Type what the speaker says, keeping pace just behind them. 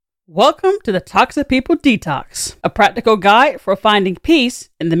Welcome to the Toxic People Detox, a practical guide for finding peace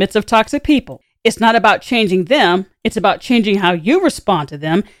in the midst of toxic people. It's not about changing them, it's about changing how you respond to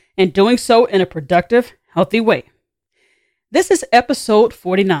them and doing so in a productive, healthy way. This is episode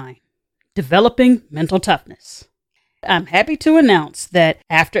 49, Developing Mental Toughness. I'm happy to announce that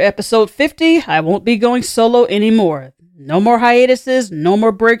after episode 50, I won't be going solo anymore. No more hiatuses, no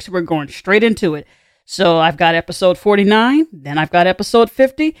more breaks, we're going straight into it. So I've got episode 49, then I've got episode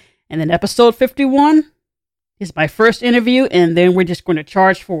 50, and then episode 51 is my first interview, and then we're just going to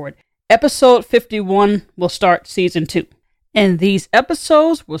charge forward. Episode 51 will start season 2, and these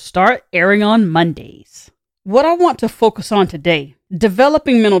episodes will start airing on Mondays. What I want to focus on today,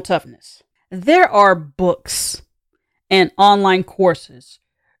 developing mental toughness. There are books and online courses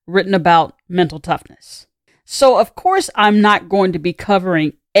written about mental toughness. So, of course, I'm not going to be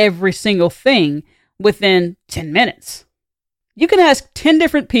covering every single thing within 10 minutes. You can ask 10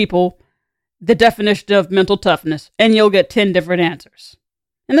 different people the definition of mental toughness, and you'll get 10 different answers.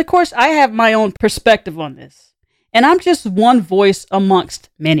 And of course, I have my own perspective on this, and I'm just one voice amongst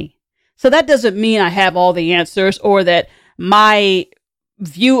many. So that doesn't mean I have all the answers or that my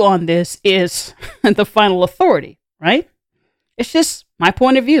view on this is the final authority, right? It's just my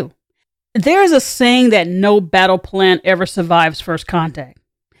point of view. There is a saying that no battle plan ever survives first contact.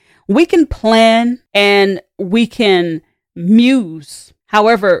 We can plan and we can muse.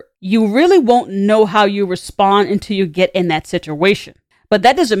 However, you really won't know how you respond until you get in that situation. But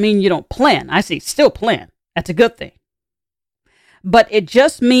that doesn't mean you don't plan. I say still plan. That's a good thing. But it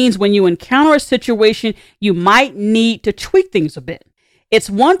just means when you encounter a situation, you might need to tweak things a bit. It's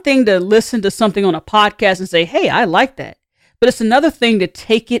one thing to listen to something on a podcast and say, hey, I like that. But it's another thing to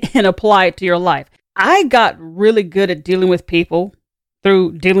take it and apply it to your life. I got really good at dealing with people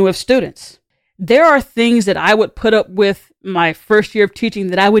through dealing with students. There are things that I would put up with my first year of teaching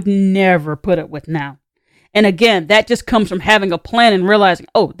that I would never put up with now. And again, that just comes from having a plan and realizing,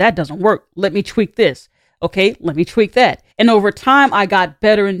 oh, that doesn't work. Let me tweak this. Okay, let me tweak that. And over time, I got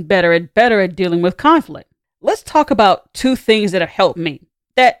better and better at dealing with conflict. Let's talk about 2 things that have helped me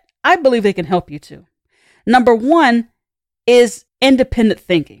that I believe they can help you too. Number 1 is independent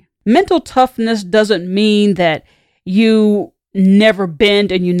thinking. Mental toughness doesn't mean that you never bend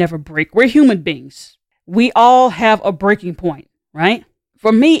and you never break. We're human beings. We all have a breaking point, right?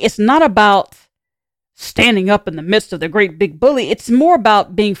 For me, it's not about standing up in the midst of the great big bully. It's more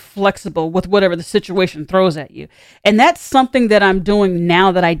about being flexible with whatever the situation throws at you. And that's something that I'm doing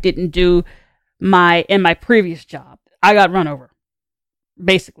now that I didn't do in my previous job. I got run over,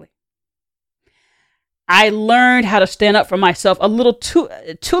 basically. I learned how to stand up for myself a little too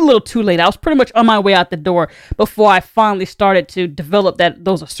late. I was pretty much on my way out the door before I finally started to develop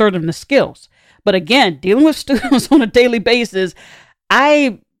those assertiveness skills. But again, dealing with students on a daily basis,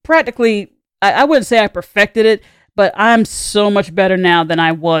 I wouldn't say I perfected it, but I'm so much better now than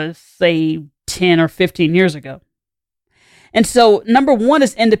I was, say, 10 or 15 years ago. And so number 1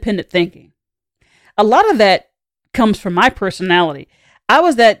 is independent thinking. A lot of that comes from my personality.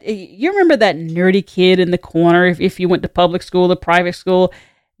 You remember that nerdy kid in the corner if you went to public school or private school,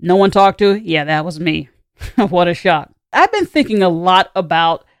 no one talked to? Yeah, that was me. What a shock. I've been thinking a lot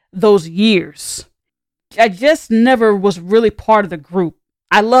about those years. I just never was really part of the group.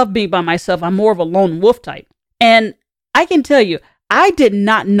 I love being by myself. I'm more of a lone wolf type. And I can tell you, I did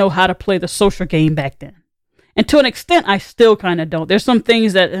not know how to play the social game back then. And to an extent, I still kind of don't. There's some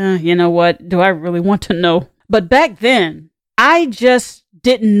things that, you know what, do I really want to know? But back then, I just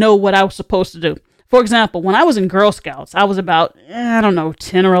didn't know what I was supposed to do. For example, when I was in Girl Scouts, I was about,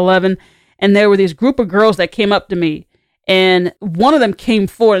 10 or 11. And there were these group of girls that came up to me. And one of them came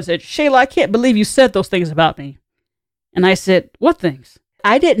forward and said, Shayla, I can't believe you said those things about me. And I said, what things?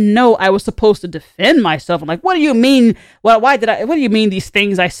 I didn't know I was supposed to defend myself. I'm like, what do you mean? What do you mean these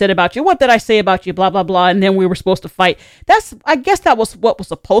things I said about you? What did I say about you? Blah, blah, blah. And then we were supposed to fight. I guess that was what was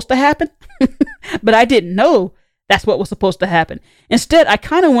supposed to happen. But I didn't know that's what was supposed to happen. Instead, I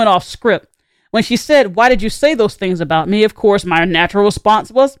kind of went off script. When she said, why did you say those things about me? Of course, my natural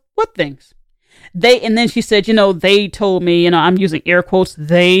response was, what things? And then she said, they told me, I'm using air quotes,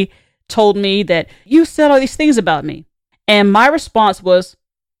 they told me that you said all these things about me. And my response was,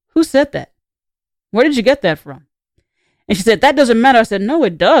 who said that? Where did you get that from? And she said, that doesn't matter. I said, no,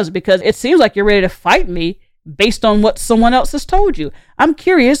 it does, because it seems like you're ready to fight me based on what someone else has told you. I'm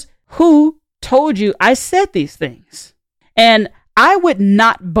curious, who told you I said these things? And I would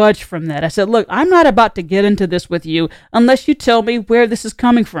not budge from that. I said, look, I'm not about to get into this with you unless you tell me where this is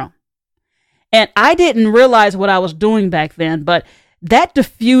coming from. And I didn't realize what I was doing back then, but that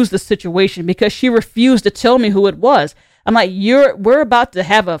diffused the situation because she refused to tell me who it was. I'm like, we're about to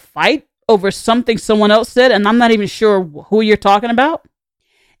have a fight over something someone else said, and I'm not even sure who you're talking about.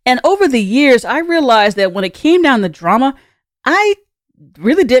 And over the years, I realized that when it came down to drama, I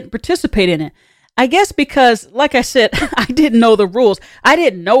really didn't participate in it. I guess because, like I said, I didn't know the rules. I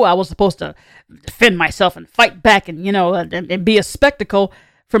didn't know I was supposed to defend myself and fight back and, and be a spectacle.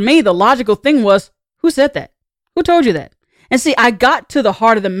 For me, the logical thing was, who said that? Who told you that? And see, I got to the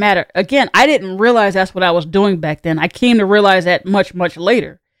heart of the matter. Again, I didn't realize that's what I was doing back then. I came to realize that much, much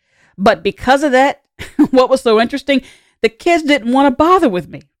later. But because of that, what was so interesting, the kids didn't want to bother with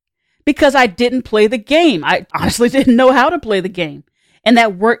me because I didn't play the game. I honestly didn't know how to play the game. And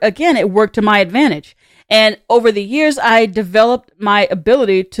that worked, again, it worked to my advantage. And over the years, I developed my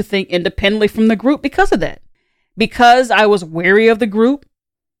ability to think independently from the group because of that. Because I was wary of the group,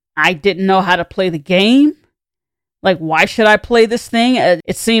 I didn't know how to play the game. Like, why should I play this thing?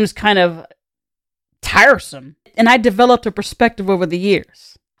 It seems kind of tiresome. And I developed a perspective over the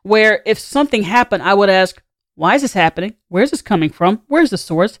years where if something happened, I would ask, why is this happening? Where's this coming from? Where's the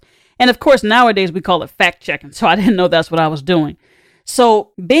source? And of course, nowadays we call it fact checking. So I didn't know that's what I was doing.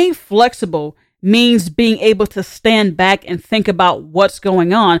 So being flexible means being able to stand back and think about what's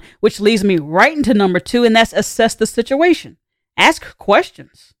going on, which leads me right into number 2, and that's assess the situation. Ask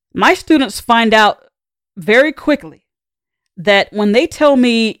questions. My students find out very quickly that when they tell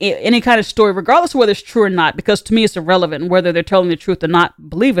me any kind of story, regardless of whether it's true or not, because to me it's irrelevant whether they're telling the truth or not,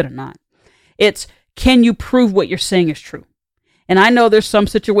 believe it or not, it's, can you prove what you're saying is true? And I know there's some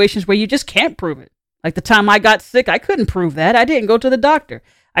situations where you just can't prove it. Like the time I got sick, I couldn't prove that. I didn't go to the doctor.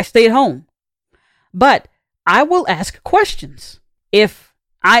 I stayed home. But I will ask questions. If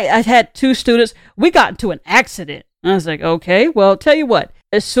I had 2 students, we got into an accident. And I was like, okay, well, tell you what,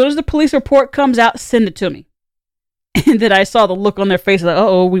 as soon as the police report comes out, send it to me. And then I saw the look on their face like,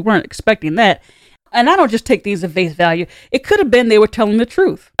 uh-oh, we weren't expecting that. And I don't just take these at face value. It could have been they were telling the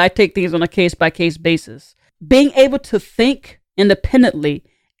truth. I take things on a case-by-case basis. Being able to think independently,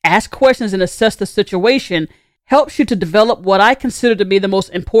 ask questions, and assess the situation helps you to develop what I consider to be the most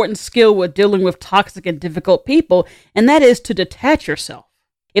important skill with dealing with toxic and difficult people, and that is to detach yourself.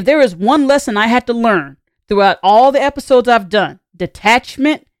 If there is one lesson I had to learn throughout all the episodes I've done,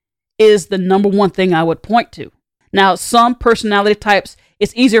 detachment is the number one thing I would point to. Now, some personality types,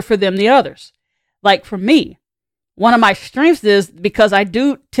 it's easier for them than others. Like for me, one of my strengths is because I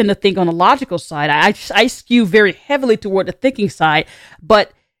do tend to think on the logical side. I skew very heavily toward the thinking side,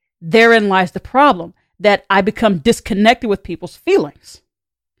 but therein lies the problem, that I become disconnected with people's feelings.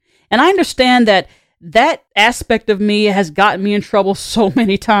 And I understand that that aspect of me has gotten me in trouble so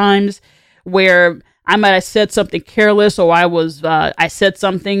many times where I might have said something careless, or I said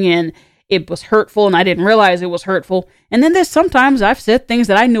something and it was hurtful and I didn't realize it was hurtful. And then there's sometimes I've said things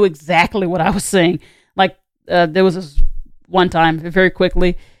that I knew exactly what I was saying. Like there was this one time, very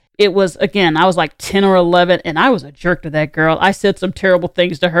quickly, it was, again, I was like 10 or 11 and I was a jerk to that girl. I said some terrible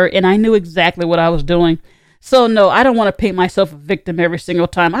things to her and I knew exactly what I was doing. So no, I don't want to paint myself a victim every single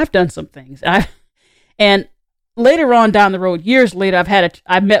time. I've done some things. And later on down the road, years later,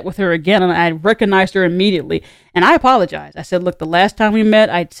 I met with her again and I recognized her immediately. And I apologized. I said, look, the last time we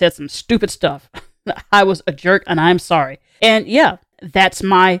met, I said some stupid stuff. I was a jerk and I'm sorry. And yeah, that's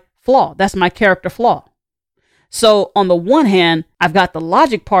my flaw. That's my character flaw. So on the one hand, I've got the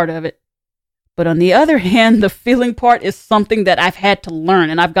logic part of it, but on the other hand, the feeling part is something that I've had to learn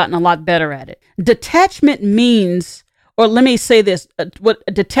and I've gotten a lot better at it. Detachment means, or let me say this, what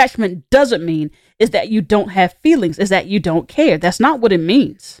detachment doesn't mean is that you don't have feelings, is that you don't care. That's not what it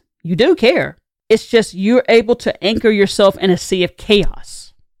means. You do care. It's just you're able to anchor yourself in a sea of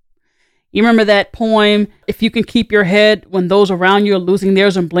chaos. You remember that poem, if you can keep your head when those around you are losing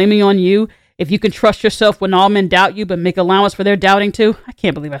theirs and blaming on you, if you can trust yourself when all men doubt you, but make allowance for their doubting too. I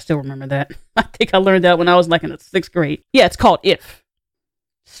can't believe I still remember that. I think I learned that when I was like in the 6th grade. Yeah, it's called If.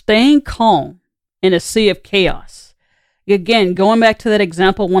 Staying calm in a sea of chaos. Again, going back to that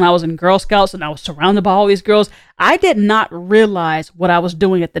example when I was in Girl Scouts and I was surrounded by all these girls, I did not realize what I was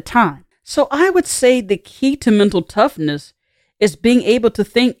doing at the time. So I would say the key to mental toughness is being able to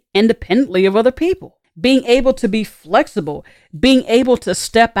think independently of other people. Being able to be flexible, being able to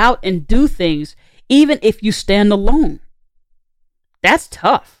step out and do things, even if you stand alone. That's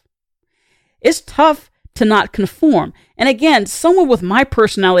tough. It's tough to not conform. And again, someone with my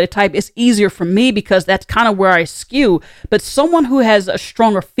personality type is easier for me because that's kind of where I skew. But someone who has a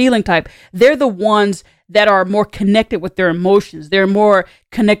stronger feeling type, they're the ones that are more connected with their emotions. They're more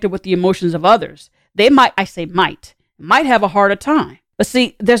connected with the emotions of others. They might have a harder time. But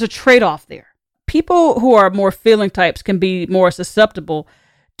see, there's a trade-off there. People who are more feeling types can be more susceptible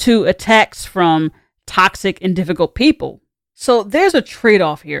to attacks from toxic and difficult people. So there's a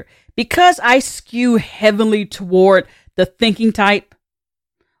trade-off here. Because I skew heavily toward the thinking type,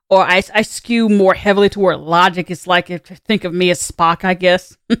 or I skew more heavily toward logic. It's like if you think of me as Spock, I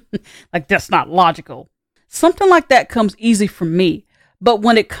guess. Like, that's not logical. Something like that comes easy for me. But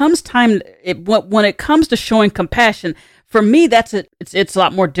when it comes when it comes to showing compassion, for me, it's a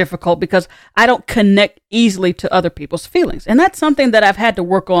lot more difficult because I don't connect easily to other people's feelings. And that's something that I've had to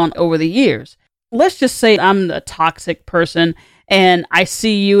work on over the years. Let's just say I'm a toxic person and I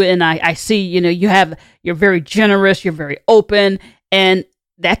see you and I see, you're very generous, you're very open, and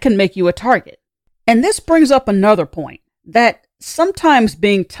that can make you a target. And this brings up another point, that sometimes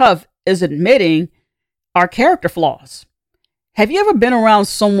being tough is admitting our character flaws. Have you ever been around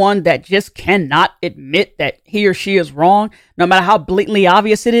someone that just cannot admit that he or she is wrong, no matter how blatantly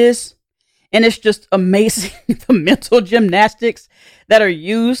obvious it is? And it's just amazing the mental gymnastics that are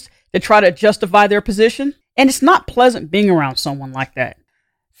used to try to justify their position. And it's not pleasant being around someone like that.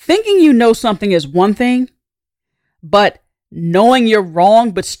 Thinking you know something is one thing, but knowing you're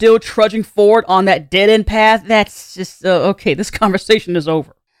wrong, but still trudging forward on that dead-end path, that's just, okay, this conversation is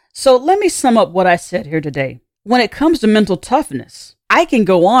over. So let me sum up what I said here today. When it comes to mental toughness, I can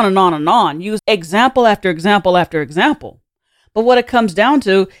go on and on and on, use example after example after example. But what it comes down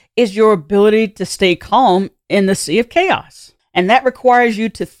to is your ability to stay calm in the sea of chaos. And that requires you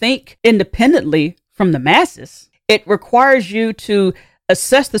to think independently from the masses. It requires you to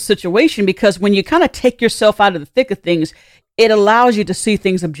assess the situation, because when you kind of take yourself out of the thick of things, it allows you to see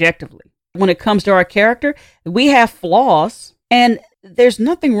things objectively. When it comes to our character, we have flaws, and there's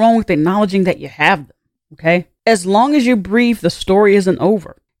nothing wrong with acknowledging that you have them, okay? As long as you breathe, the story isn't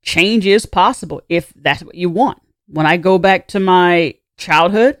over. Change is possible if that's what you want. When I go back to my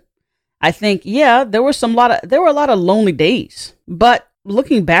childhood, I think, yeah, there were a lot of lonely days, but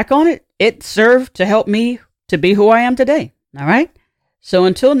looking back on it, it served to help me to be who I am today. All right? So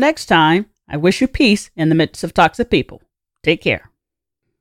until next time, I wish you peace in the midst of toxic people. Take care.